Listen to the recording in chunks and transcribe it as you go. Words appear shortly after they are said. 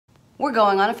We're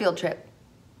going on a field trip.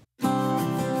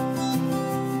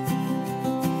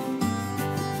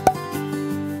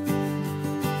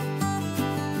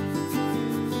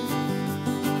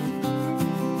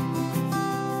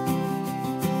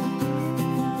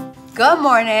 Good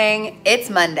morning,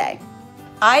 it's Monday.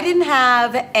 I didn't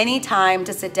have any time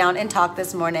to sit down and talk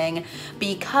this morning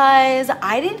because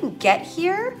I didn't get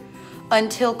here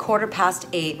until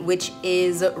 8:15, which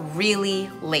is really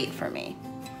late for me.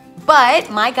 But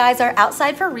my guys are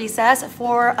outside for recess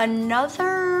for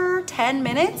another 10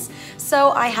 minutes,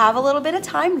 so I have a little bit of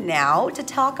time now to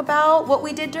talk about what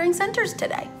we did during centers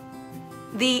today.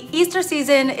 The Easter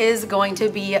season is going to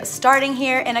be starting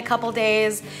here in a couple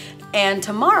days, and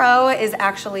tomorrow is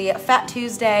actually Fat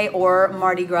Tuesday or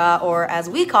Mardi Gras, or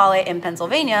as we call it in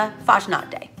Pennsylvania,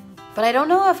 Fasnacht Day. But I don't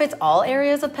know if it's all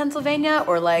areas of Pennsylvania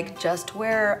or like just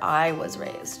where I was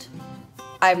raised.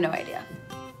 I have no idea.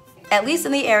 At least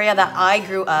in the area that I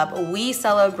grew up, we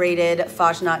celebrated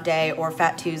Fasnacht Day or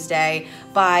Fat Tuesday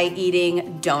by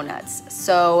eating donuts.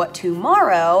 So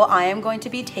tomorrow I am going to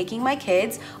be taking my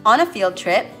kids on a field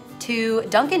trip to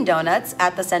Dunkin Donuts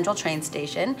at the Central train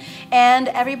station, and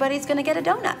everybody's gonna get a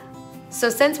donut. So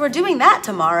since we're doing that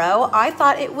tomorrow, I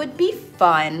thought it would be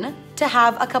fun to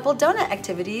have a couple donut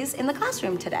activities in the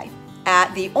classroom today.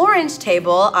 At the orange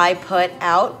table, I put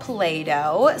out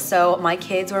Play-Doh, so my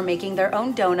kids were making their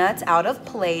own donuts out of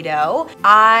Play-Doh.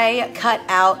 I cut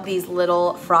out these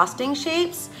little frosting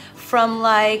shapes from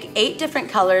like 8 different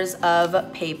colors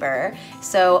of paper.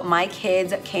 So my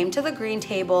kids came to the green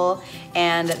table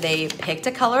and they picked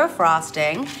a color of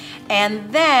frosting,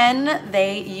 and then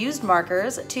they used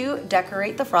markers to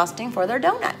decorate the frosting for their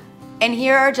donut. And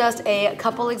here are just a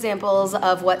couple examples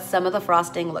of what some of the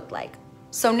frosting looked like.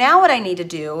 So now what I need to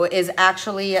do is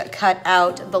actually cut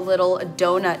out the little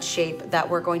donut shape that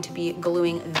we're going to be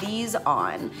gluing these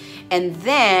on. And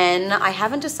then I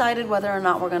haven't decided whether or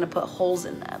not we're gonna put holes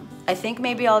in them. I think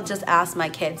maybe I'll just ask my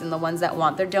kids, and the ones that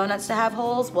want their donuts to have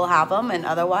holes will have them, and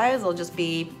otherwise they'll just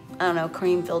be, I don't know,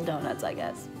 cream-filled donuts, I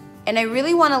guess. And I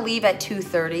really wanna leave at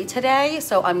 2:30 today,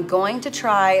 so I'm going to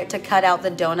try to cut out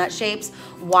the donut shapes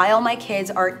while my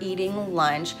kids are eating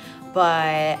lunch,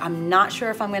 but I'm not sure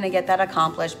if I'm gonna get that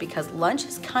accomplished because lunch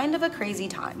is kind of a crazy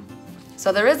time.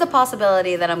 So there is a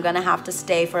possibility that I'm gonna have to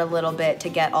stay for a little bit to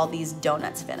get all these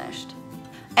donuts finished.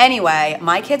 Anyway,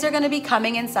 my kids are gonna be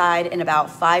coming inside in about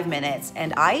 5 minutes,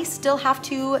 and I still have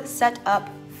to set up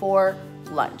for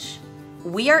lunch.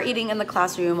 We are eating in the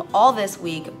classroom all this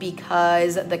week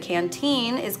because the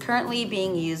canteen is currently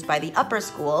being used by the upper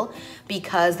school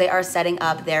because they are setting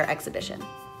up their exhibition.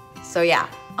 So yeah,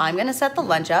 I'm gonna set the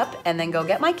lunch up and then go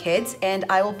get my kids, and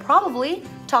I will probably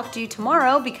talk to you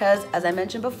tomorrow because, as I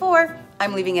mentioned before,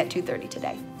 I'm leaving at 2:30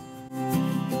 today.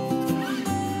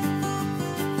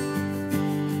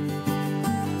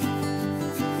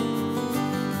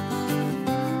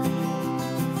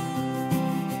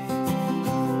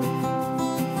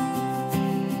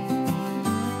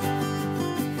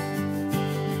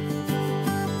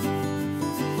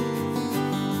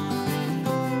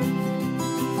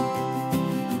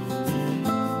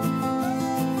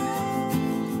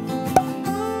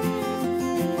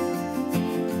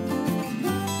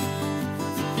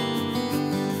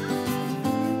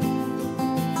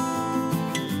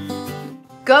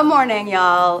 Good morning,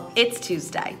 y'all. It's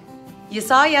Tuesday. You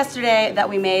saw yesterday that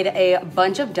we made a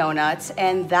bunch of donuts,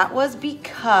 and that was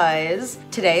because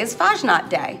today is Fasnacht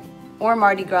Day, or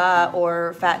Mardi Gras,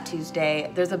 or Fat Tuesday.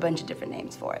 There's a bunch of different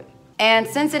names for it. And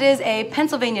since it is a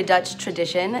Pennsylvania Dutch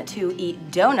tradition to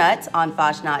eat donuts on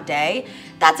Fasnacht Day,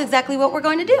 that's exactly what we're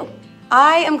going to do.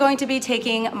 I am going to be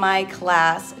taking my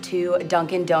class to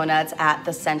Dunkin Donuts at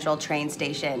the Central train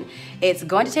station. It's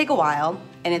going to take a while,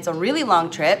 and it's a really long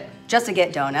trip just to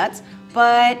get donuts,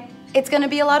 but it's gonna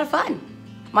be a lot of fun.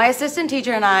 My assistant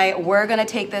teacher and I were gonna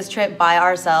take this trip by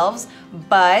ourselves,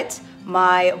 but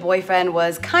my boyfriend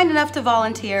was kind enough to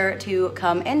volunteer to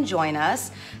come and join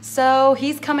us, so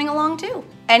he's coming along too.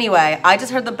 Anyway, I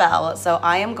just heard the bell, so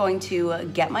I am going to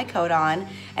get my coat on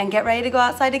and get ready to go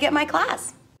outside to get my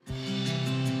class.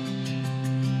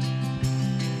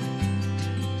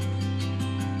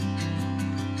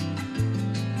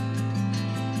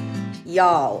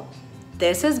 Y'all,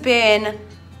 this has been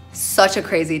such a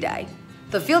crazy day.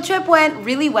 The field trip went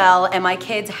really well and my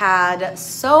kids had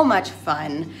so much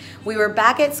fun. We were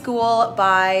back at school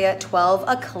by 12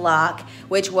 o'clock,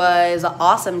 which was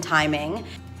awesome timing.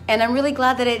 And I'm really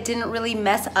glad that it didn't really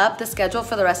mess up the schedule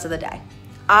for the rest of the day.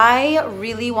 I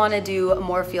really want to do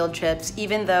more field trips,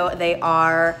 even though they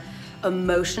are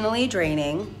emotionally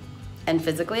draining and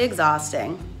physically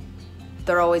exhausting.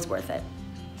 They're always worth it.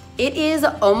 It is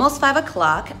almost 5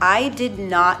 o'clock. I did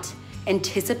not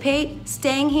anticipate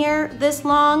staying here this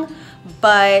long,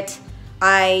 but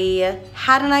I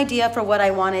had an idea for what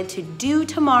I wanted to do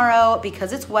tomorrow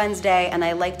because it's Wednesday and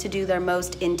I like to do their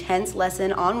most intense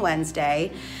lesson on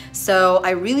Wednesday. So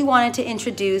I really wanted to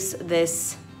introduce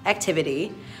this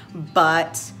activity,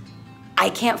 but I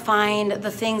can't find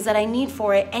the things that I need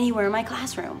for it anywhere in my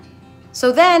classroom.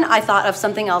 So then I thought of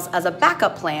something else as a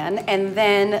backup plan, and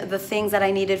then the things that I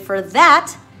needed for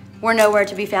that were nowhere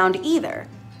to be found either.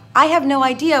 I have no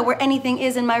idea where anything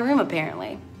is in my room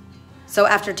apparently. So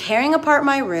after tearing apart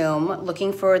my room,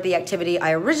 looking for the activity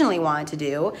I originally wanted to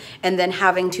do, and then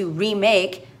having to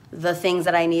remake the things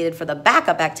that I needed for the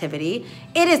backup activity,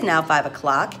 it is now 5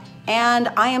 o'clock, and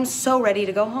I am so ready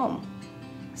to go home.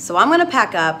 So I'm gonna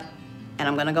pack up, and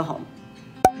I'm gonna go home.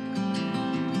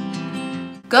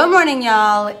 Good morning,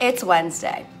 y'all. It's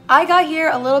Wednesday. I got here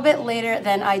a little bit later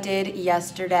than I did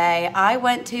yesterday. I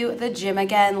went to the gym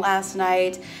again last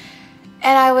night,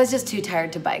 and I was just too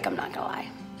tired to bike, I'm not gonna lie.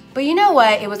 But you know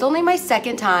what? It was only my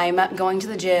second time going to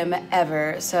the gym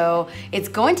ever, so it's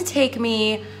going to take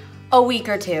me a week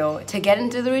or two to get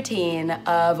into the routine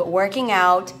of working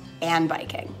out and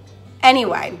biking.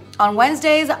 Anyway, on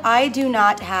Wednesdays, I do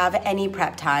not have any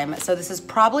prep time, so this is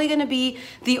probably gonna be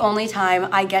the only time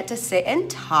I get to sit and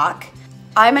talk.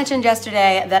 I mentioned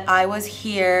yesterday that I was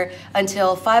here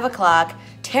until 5 o'clock,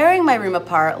 tearing my room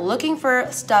apart, looking for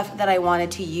stuff that I wanted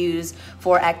to use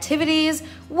for activities,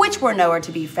 which were nowhere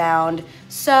to be found.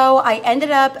 So I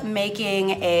ended up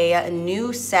making a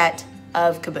new set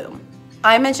of Kaboom.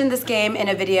 I mentioned this game in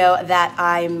a video that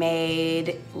I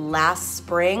made last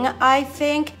spring, I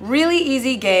think. Really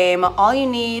easy game. All you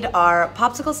need are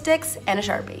popsicle sticks and a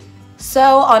Sharpie. So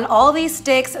on all these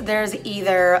sticks, there's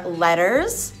either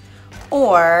letters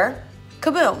or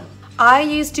Kaboom. I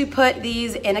used to put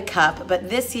these in a cup, but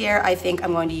this year I think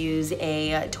I'm going to use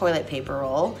a toilet paper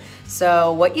roll.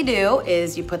 So what you do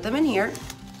is you put them in here,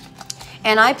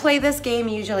 and I play this game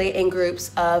usually in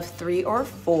groups of 3 or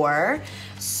 4.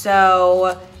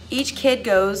 So each kid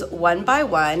goes one by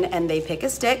one and they pick a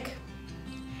stick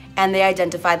and they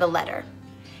identify the letter.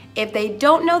 If they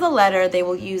don't know the letter, they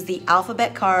will use the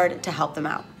alphabet card to help them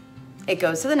out. It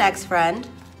goes to the next friend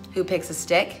who picks a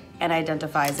stick and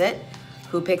identifies it,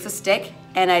 who picks a stick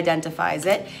and identifies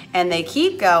it, and they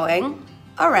keep going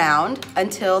around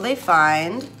until they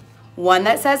find one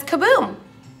that says Kaboom.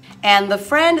 And the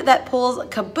friend that pulls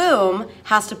Kaboom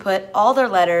has to put all their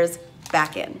letters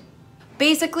back in.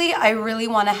 Basically, I really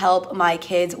want to help my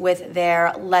kids with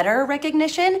their letter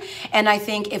recognition, and I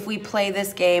think if we play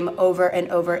this game over and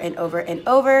over and over and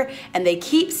over, and they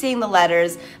keep seeing the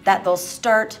letters, that they'll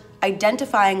start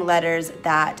identifying letters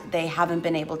that they haven't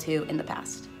been able to in the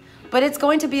past. But it's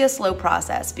going to be a slow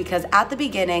process because at the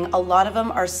beginning, a lot of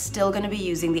them are still going to be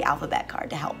using the alphabet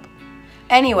card to help.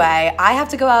 Anyway, I have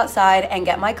to go outside and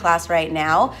get my class right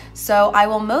now, so I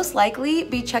will most likely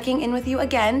be checking in with you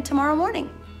again tomorrow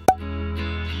morning.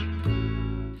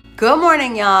 Good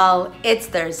morning, y'all. It's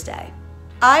Thursday.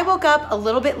 I woke up a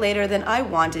little bit later than I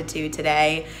wanted to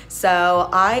today, so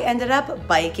I ended up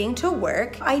biking to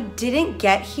work. I didn't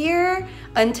get here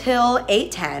until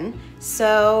 8:10,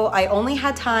 so I only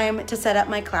had time to set up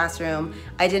my classroom.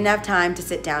 I didn't have time to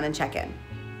sit down and check in.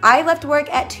 I left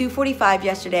work at 2:45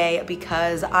 yesterday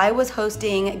because I was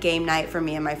hosting game night for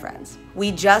me and my friends.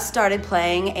 We just started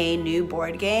playing a new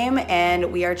board game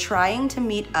and we are trying to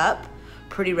meet up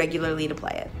pretty regularly to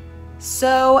play it.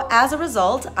 So as a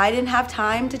result, I didn't have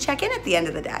time to check in at the end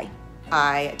of the day.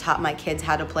 I taught my kids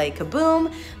how to play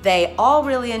Kaboom. They all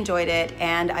really enjoyed it,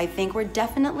 and I think we're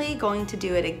definitely going to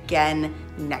do it again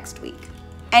next week.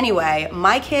 Anyway,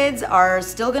 my kids are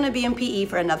still gonna be in PE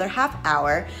for another half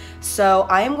hour, so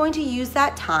I am going to use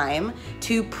that time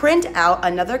to print out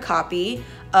another copy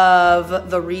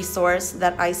of the resource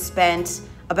that I spent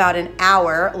about an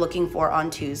hour looking for on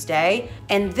Tuesday.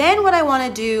 And then what I wanna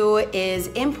do is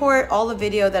import all the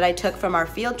video that I took from our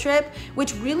field trip,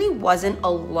 which really wasn't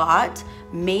a lot,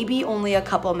 maybe only a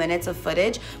couple minutes of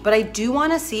footage, but I do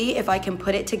wanna see if I can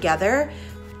put it together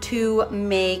to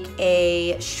make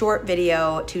a short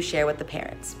video to share with the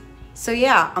parents. So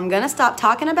yeah, I'm gonna stop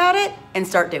talking about it and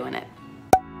start doing it.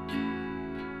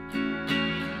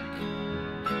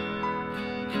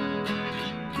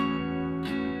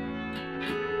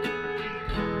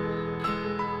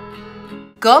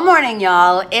 Good morning,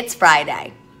 y'all. It's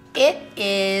Friday. It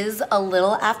is a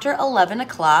little after 11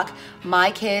 o'clock.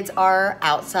 My kids are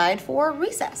outside for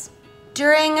recess.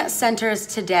 During centers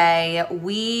today,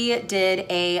 we did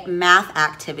a math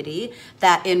activity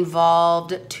that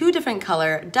involved 2 different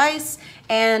color dice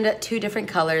and 2 different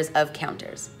colors of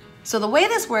counters. So the way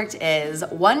this worked is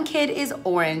one kid is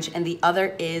orange and the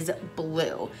other is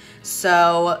blue.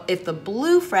 So if the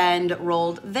blue friend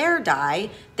rolled their die,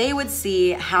 they would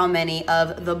see how many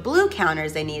of the blue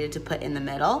counters they needed to put in the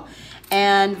middle.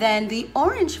 And then the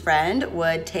orange friend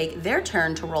would take their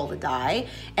turn to roll the die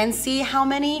and see how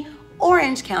many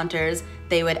orange counters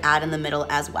they would add in the middle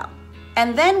as well.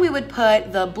 And then we would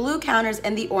put the blue counters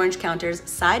and the orange counters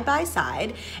side by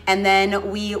side, and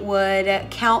then we would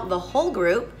count the whole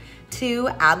group to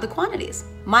add the quantities.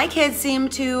 My kids seem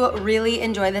to really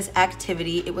enjoy this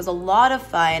activity. It was a lot of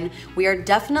fun. We are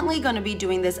definitely going to be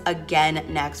doing this again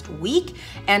next week,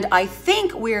 and I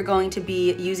think we are going to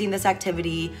be using this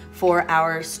activity for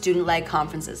our student-led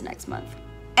conferences next month.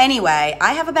 Anyway,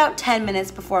 I have about 10 minutes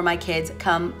before my kids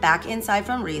come back inside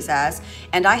from recess,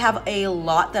 and I have a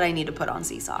lot that I need to put on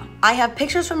Seesaw. I have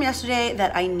pictures from yesterday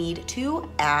that I need to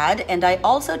add, and I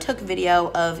also took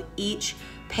video of each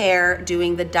pair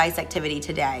doing the dice activity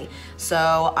today.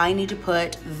 So I need to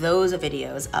put those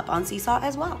videos up on Seesaw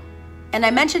as well. And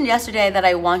I mentioned yesterday that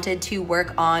I wanted to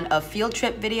work on a field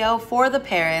trip video for the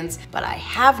parents, but I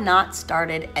have not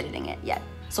started editing it yet.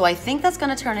 So I think that's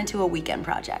gonna turn into a weekend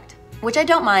project, which I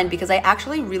don't mind because I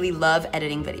actually really love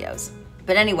editing videos.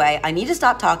 But anyway, I need to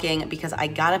stop talking because I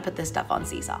gotta put this stuff on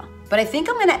Seesaw. But I think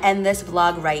I'm gonna end this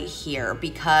vlog right here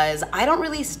because I don't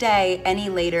really stay any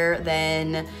later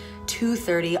than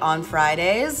 2:30 on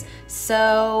Fridays.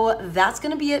 So that's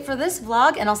gonna be it for this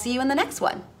vlog, and I'll see you in the next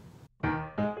one.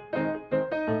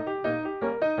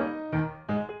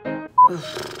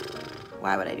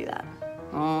 Why would I do that?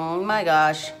 Oh my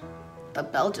gosh, the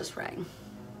bell just rang.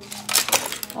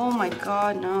 Oh my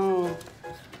God, no.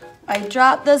 I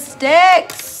dropped the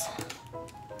sticks.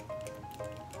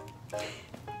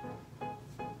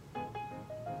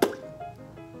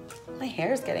 My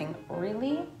hair is getting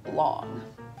really long.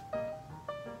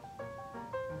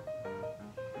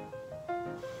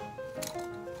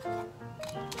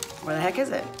 Where the heck is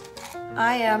it?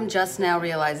 I am just now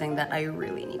realizing that I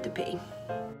really need to pee.